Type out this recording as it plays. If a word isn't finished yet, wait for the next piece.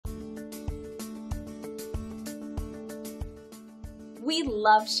We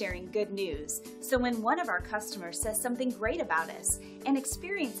love sharing good news, so when one of our customers says something great about us and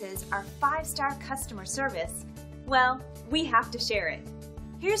experiences our 5-star customer service, well, we have to share it.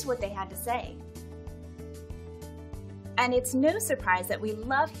 Here's what they had to say. And it's no surprise that we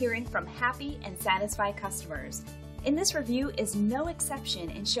love hearing from happy and satisfied customers. And this review is no exception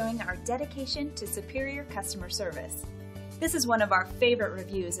in showing our dedication to superior customer service. This is one of our favorite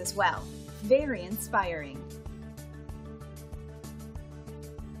reviews as well. Very inspiring.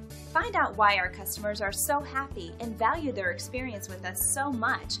 Find out why our customers are so happy and value their experience with us so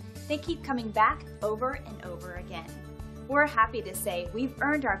much, they keep coming back over and over again. We're happy to say we've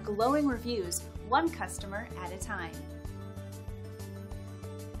earned our glowing reviews one customer at a time.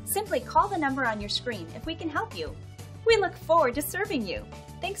 Simply call the number on your screen if we can help you. We look forward to serving you.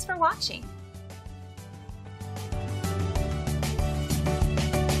 Thanks for watching.